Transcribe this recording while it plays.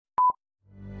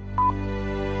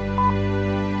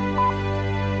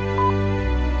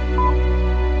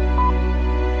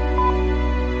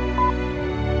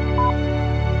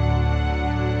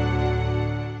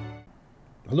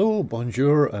Hello,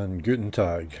 bonjour and guten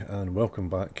tag, and welcome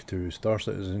back to Star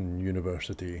Citizen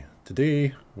University.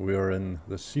 Today we are in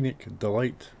the scenic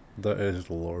delight that is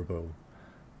Lorville,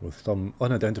 with some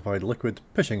unidentified liquid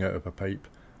pissing out of a pipe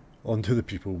onto the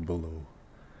people below.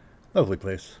 Lovely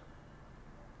place.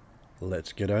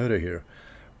 Let's get out of here.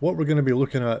 What we're going to be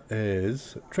looking at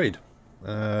is trade.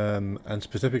 And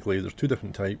specifically there's two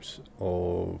different types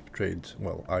of trade.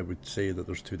 Well, I would say that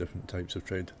there's two different types of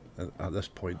trade at this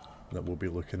point that we'll be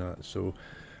looking at. So,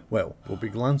 well, we'll be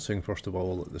glancing first of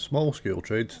all at the small scale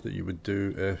trades that you would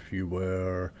do if you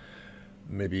were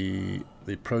maybe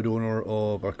the proud owner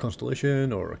of a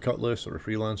constellation or a cutlass or a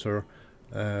freelancer.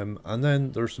 And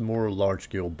then there's some more large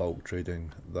scale bulk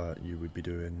trading that you would be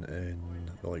doing in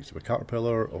the likes of a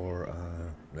Caterpillar or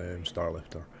a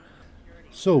Starlifter.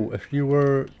 So if you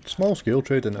were small scale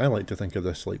trading, I like to think of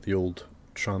this like the old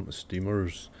tramp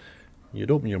steamers. You'd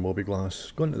open your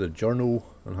Mobiglass, go into the journal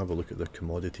and have a look at the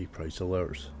commodity price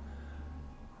alerts.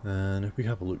 And if we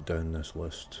have a look down this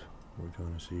list, we're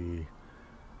going to see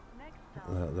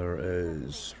that there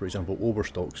is, for example,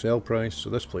 overstock sell price. So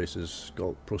this place has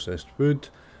got processed food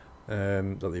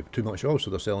that they have too much of, so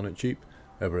they're selling it cheap.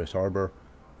 Everest Harbour.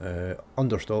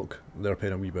 Understock, they're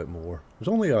paying a wee bit more. There's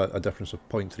only a difference of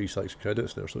 0.36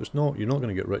 credits there, so it's not, you're not going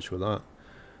to get rich with that.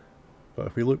 But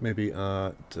if we look maybe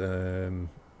at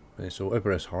so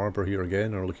Everest Harbour here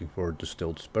again are looking for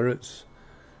distilled spirits,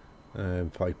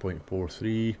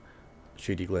 5.43.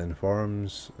 Shady Glen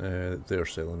Farms, they're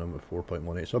selling them at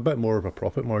 4.18, so a bit more of a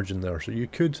profit margin there. So you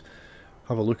could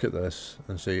have a look at this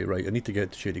and say, right, I need to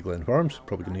get to Shady Glen Farms,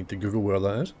 probably going to need to Google where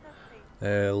that is.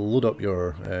 Load up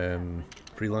your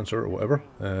freelancer or whatever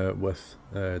with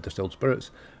distilled spirits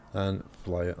and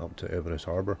fly it up to Everest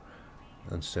Harbour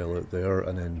and sell it there,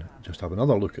 and then just have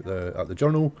another look at the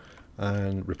journal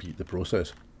and repeat the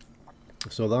process.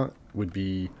 So that would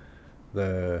be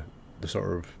the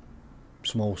sort of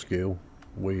small scale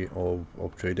way of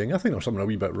trading. I think there's something a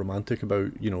wee bit romantic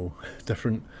about, you know,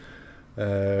 different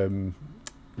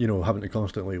you know, having to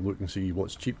constantly look and see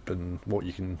what's cheap and what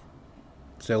you can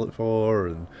sell it for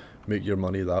and make your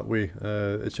money that way.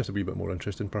 It's just a wee bit more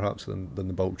interesting perhaps than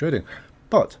the bulk trading,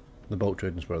 but the bulk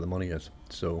trading is where the money is,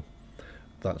 so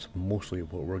that's mostly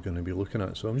what we're going to be looking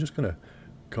at. So I'm just going to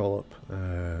call up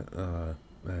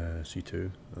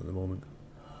C2 at the moment,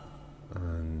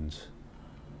 and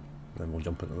then we'll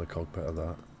jump into the cockpit of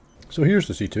that. So here's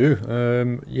the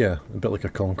C2, yeah, a bit like a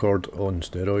Concorde on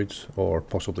steroids, or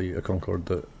possibly a Concorde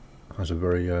that has a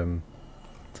very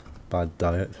bad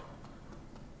diet.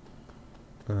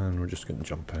 And we're just going to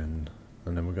jump in,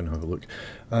 and then we're going to have a look.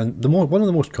 And one of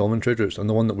the most common trade routes, and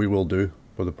the one that we will do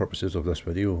for the purposes of this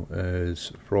video,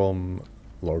 is from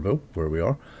Lorville, where we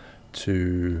are,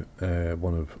 to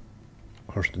one of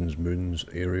Hurston's moons,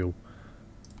 Arial,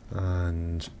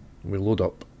 and we load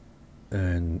up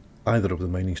in either of the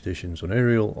mining stations on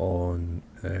Arial on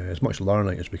as much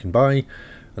Laranite as we can buy,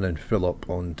 and then fill up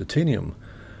on titanium,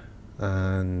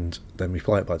 and then we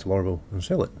fly it back to Lorville and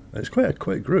sell it. It's quite a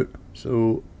quick route,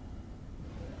 so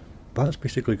that's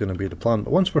basically going to be the plan.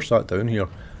 But once we're sat down here,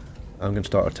 I'm going to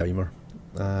start a timer,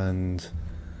 and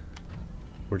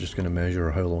we're just going to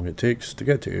measure how long it takes to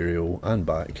get to Arial and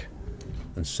back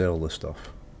and sell this stuff,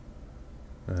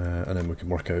 and then we can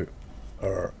work out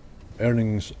our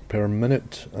earnings per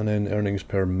minute and then earnings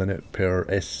per minute per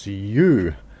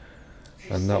SCU,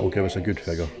 and that will give us a good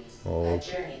figure of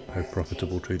how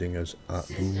profitable trading is at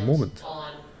the moment.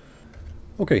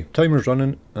 Okay, timer's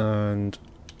running and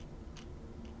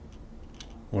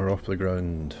we're off the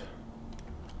ground.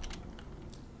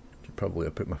 Should probably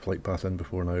have put my flight path in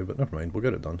before now, but never mind, we'll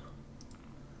get it done.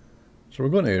 So we're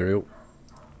going to Arial,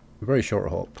 a very short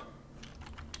hop,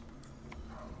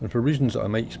 and for reasons that I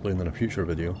might explain in a future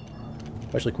video,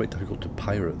 it's actually quite difficult to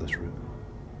pirate this route.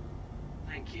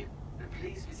 Thank you, and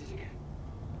please visit again.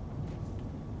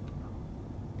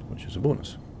 Which is a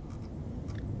bonus.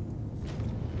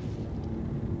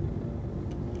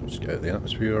 Let's get out of the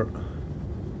atmosphere,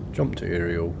 jump to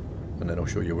Arial, and then I'll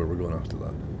show you where we're going after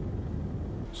that.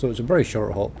 So it's a very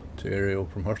short hop to Arial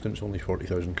from Hurston. It's only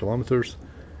 40,000 kilometres,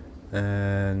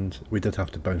 and we did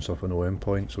have to bounce off an OM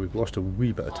point, so we've lost a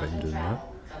wee bit of time doing that.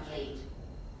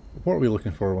 What are we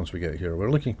looking for once we get here?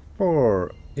 We're looking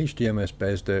for HDMS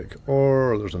Bezdek,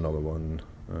 or there's another one,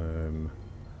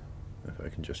 if I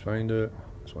can just find it,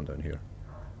 this one down here,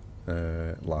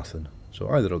 Lathan. So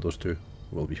either of those two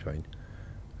will be fine.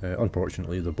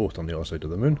 Unfortunately they're both on the other side of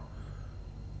the moon,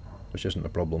 which isn't a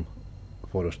problem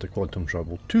for us to quantum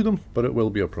travel to them, but it will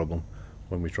be a problem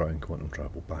when we try and quantum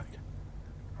travel back.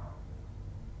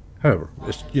 However,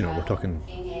 it's, you know, we're talking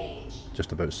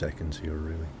just about seconds here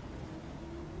really.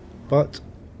 But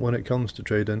when it comes to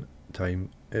trading, time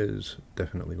is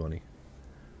definitely money.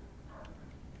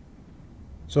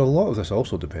 So a lot of this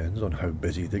also depends on how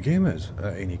busy the game is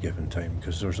at any given time,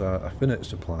 because there's a finite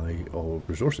supply of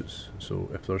resources. So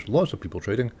if there's lots of people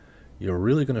trading, you're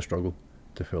really going to struggle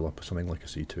to fill up something like a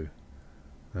C2.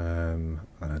 And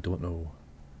I don't know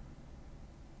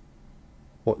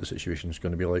what the situation is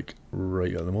going to be like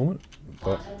right at the moment,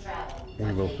 but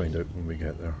we will find out when we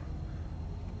get there.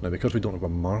 Now, because we don't have a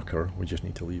marker, we just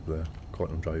need to leave the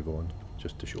quantum drive on,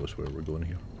 just to show us where we're going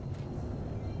here.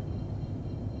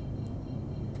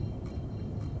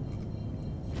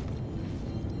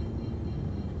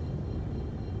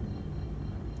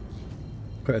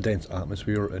 Quite a dense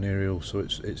atmosphere in Arial, so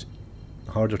it's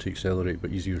harder to accelerate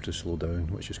but easier to slow down,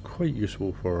 which is quite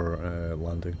useful for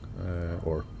landing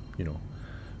or, you know,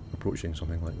 approaching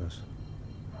something like this.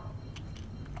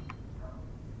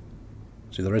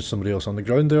 See, there is somebody else on the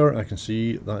ground there. I can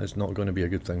see that is not going to be a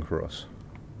good thing for us.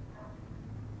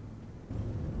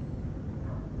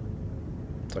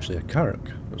 It's actually a carrack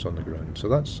that's on the ground, so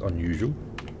that's unusual.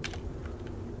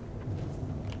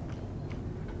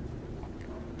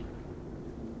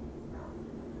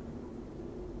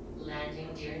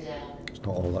 It's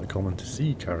not all that common to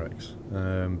see carracks,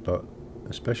 but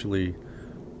especially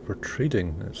for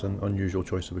trading, it's an unusual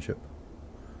choice of a ship.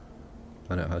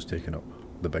 And it has taken up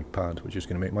the big pad, which is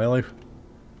going to make my life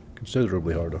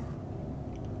considerably harder.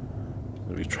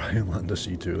 We try and land a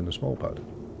C2 in the small pad.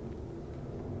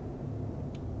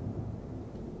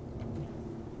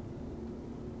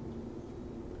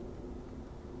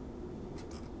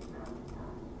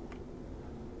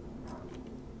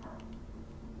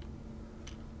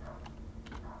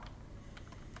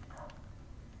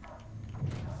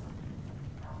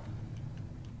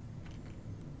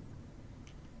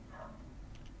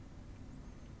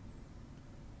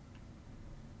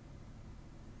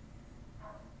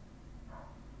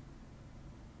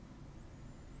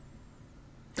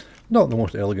 Not the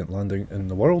most elegant landing in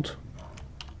the world.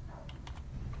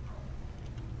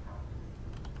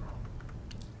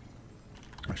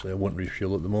 Actually, I won't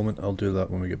refuel at the moment. I'll do that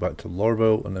when we get back to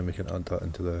Lorville, and then we can add that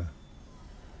into the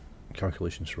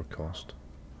calculations for cost.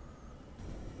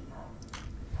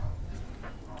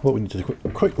 What we need to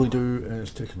quickly do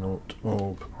is take a note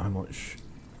of how much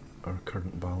our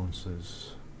current balance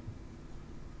is.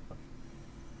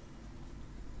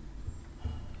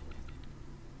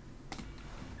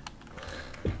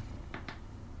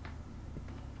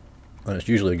 And it's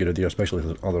usually a good idea, especially if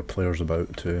there's other players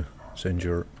about, to send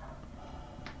your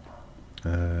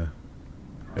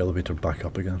elevator back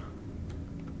up again.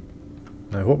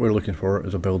 Now what we're looking for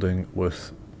is a building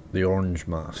with the orange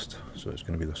mast, so it's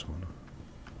going to be this one.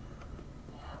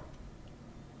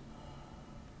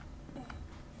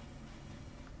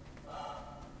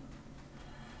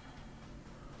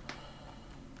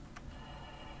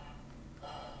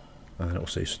 And it'll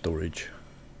say storage,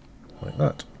 like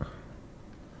that.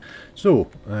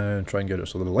 So, try and get it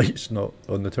so the light's not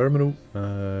on the terminal.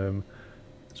 So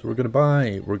we're going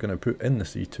to put in the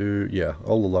C2, yeah,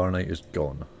 all the Larnite is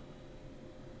gone.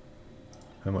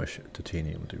 How much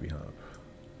titanium do we have?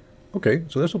 Okay,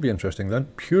 so this will be interesting then.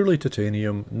 Purely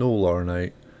titanium, no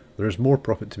Larnite. There is more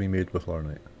profit to be made with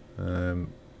Larnite.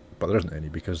 But there isn't any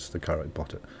because the carrot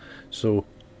bought it. So,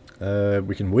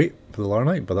 we can wait for the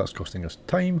Larnite, but that's costing us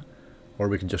time. Or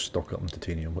we can just stock up on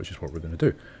titanium, which is what we're going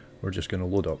to do. We're just going to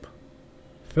load up,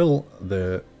 fill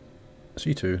the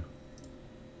C2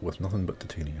 with nothing but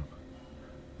titanium.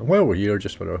 And while we're here,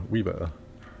 just for a wee bit of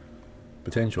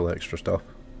potential extra stuff.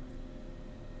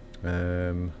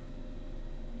 Yeah,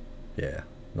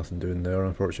 nothing doing there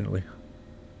unfortunately.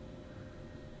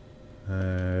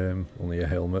 Only a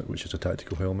helmet, which is a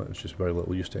tactical helmet, which is very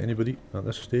little use to anybody at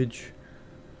this stage.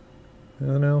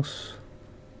 Anything else?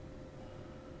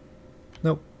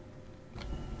 Nope.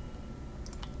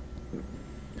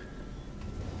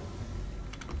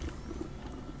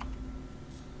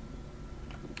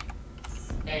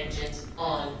 Engines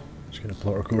on. Just going to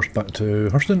plot our course back to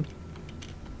Hurston.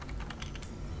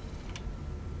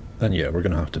 And yeah, we're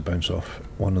going to have to bounce off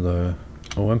one of the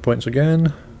OM points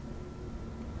again.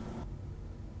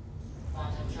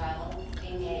 Quantum travel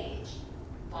engaged.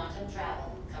 Quantum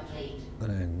travel complete. And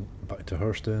then back to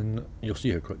Hurston. You'll see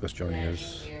how quick this journey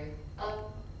is.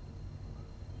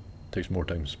 Takes more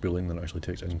time spooling than it actually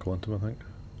takes in quantum, I think.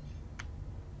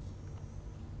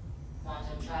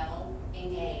 Quantum travel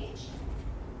engaged.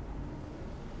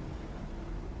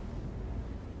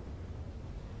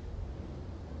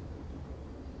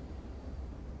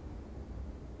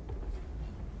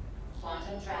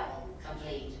 Quantum travel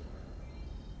complete.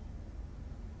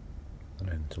 And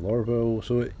then to Lorville.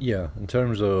 So yeah, in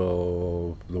terms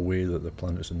of the way that the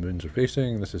planets and moons are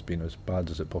facing, this has been as bad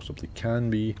as it possibly can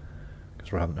be,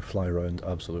 because we're having to fly around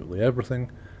absolutely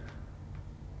everything,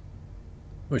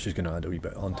 which is going to add a wee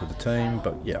bit onto the time,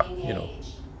 but yeah, you know,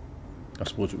 I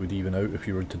suppose it would even out if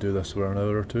you were to do this for an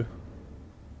hour or two.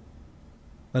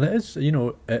 And it is, you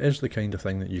know, it is the kind of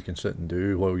thing that you can sit and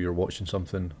do while you're watching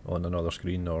something on another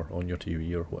screen or on your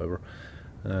TV or whatever.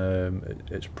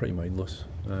 It's pretty mindless.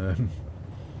 The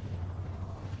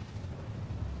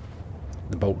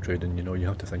bulk trading, you know, you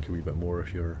have to think a wee bit more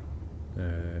if you're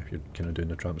kind of doing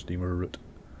the tramp steamer route.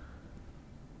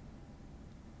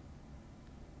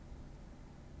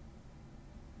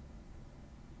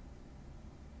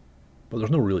 But there's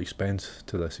no real expense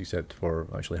to this except for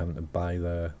actually having to buy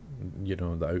the, you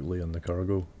know, the outlay on the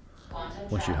cargo.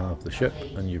 Once you have the ship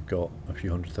and you've got a few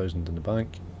 $100,000 in the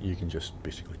bank, you can just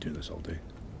basically do this all day.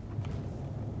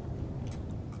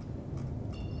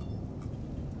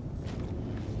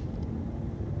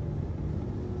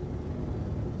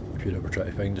 If you'd ever try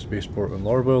to find a spaceport in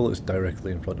Lorville, it's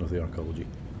directly in front of the archaeology.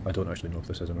 I don't actually know if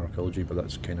this is an archaeology, but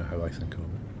that's kind of how I think of it.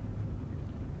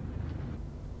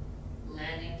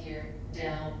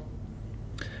 Down.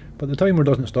 But the timer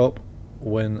doesn't stop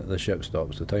when the ship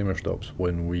stops. The timer stops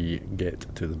when we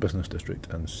get to the business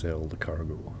district and sell the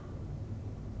cargo.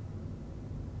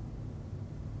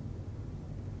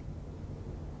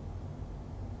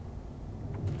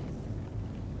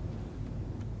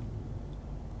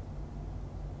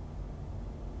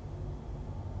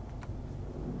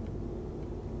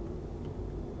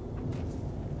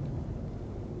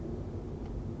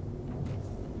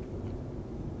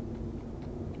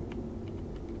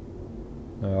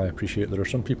 I appreciate there are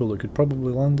some people that could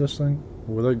probably land this thing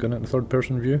without going into third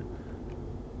person view.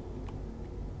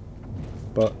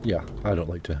 But yeah, I don't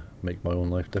like to make my own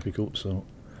life difficult, so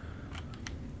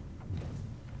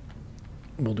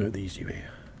we'll do it the easy way.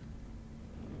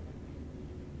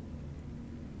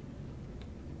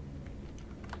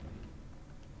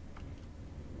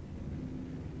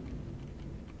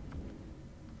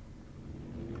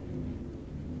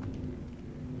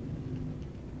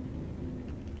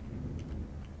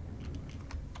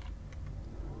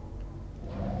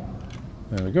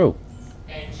 There we go.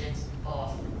 Engines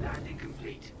off. Landing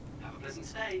complete. Have a pleasant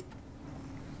stay.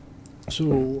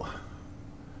 So,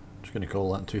 just going to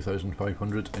call that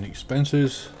 2,500 in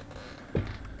expenses.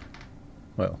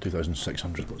 Well,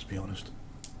 2,600, let's be honest.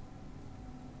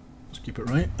 Let's keep it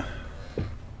right.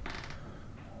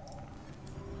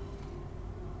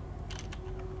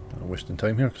 I'm wasting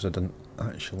time here because I didn't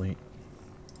actually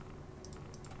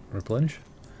replenish.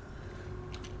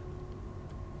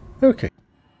 Okay.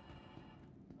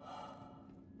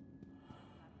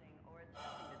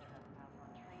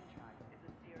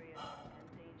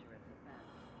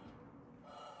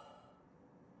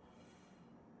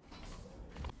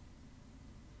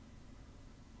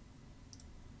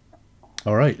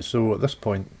 Alright, so at this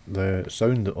point the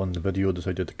sound on the video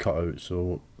decided to cut out,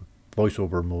 so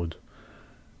voiceover mode.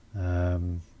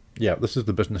 Yeah, this is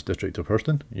the business district of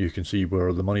Hurston. You can see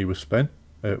where the money was spent.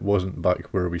 It wasn't back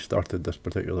where we started this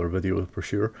particular video for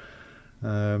sure.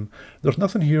 There's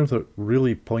nothing here that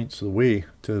really points the way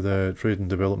to the trade and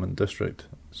development district,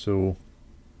 so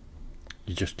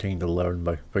you just kind of learn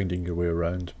by finding your way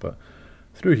around. But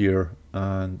through here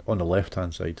and on the left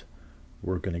hand side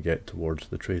we're going to get towards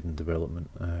the trade and development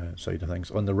side of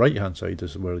things. On the right hand side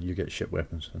is where you get ship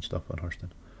weapons and stuff on Hurston.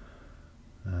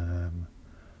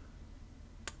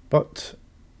 But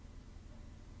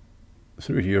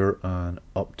through here and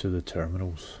up to the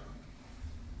terminals,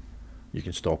 you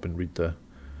can stop and read the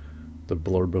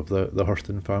blurb of the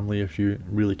Hurston family if you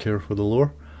really care for the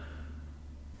lore.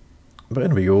 But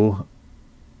in we go.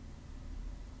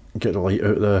 Get the light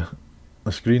out of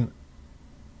the screen,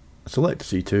 select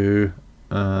C2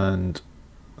 and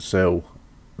sell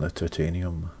the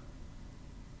titanium.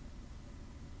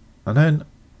 And then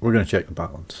we're going to check the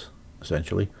balance,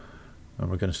 essentially, and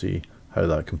we're going to see how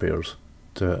that compares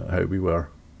to how we were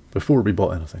before we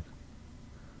bought anything.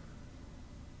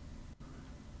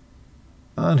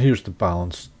 And here's the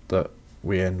balance that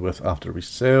we end with after we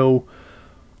sell,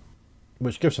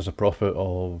 which gives us a profit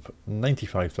of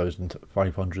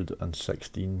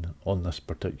 95,516 on this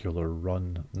particular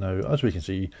run. Now, as we can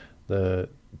see, the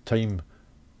time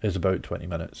is about 20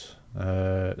 minutes.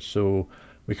 So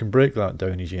we can break that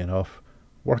down easy enough,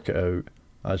 work it out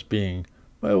as being,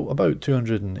 well, about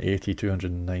 280,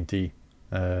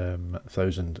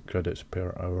 290,000 credits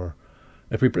per hour.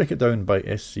 If we break it down by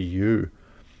SCU,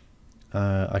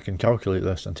 I can calculate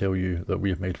this and tell you that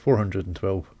we have made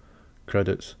 412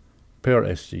 credits per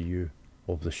SCU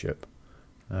of the ship.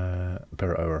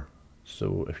 per hour.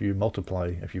 So if you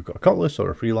multiply, if you've got a cutlass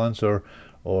or a freelancer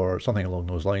or something along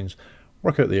those lines,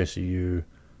 work out the SEU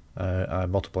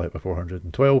and multiply it by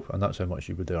 412, and that's how much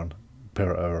you would earn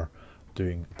per hour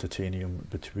doing titanium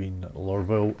between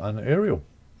Lorville and Arial.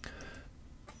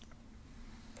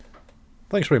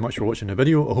 Thanks very much for watching the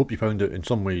video. I hope you found it in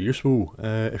some way useful.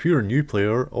 If you're a new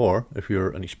player, or if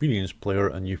you're an experienced player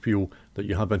and you feel that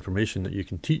you have information that you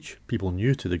can teach people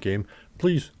new to the game,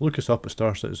 please look us up at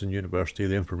Star Citizen University.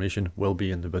 The information will be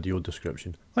in the video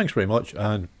description. Thanks very much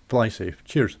and fly safe.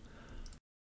 Cheers.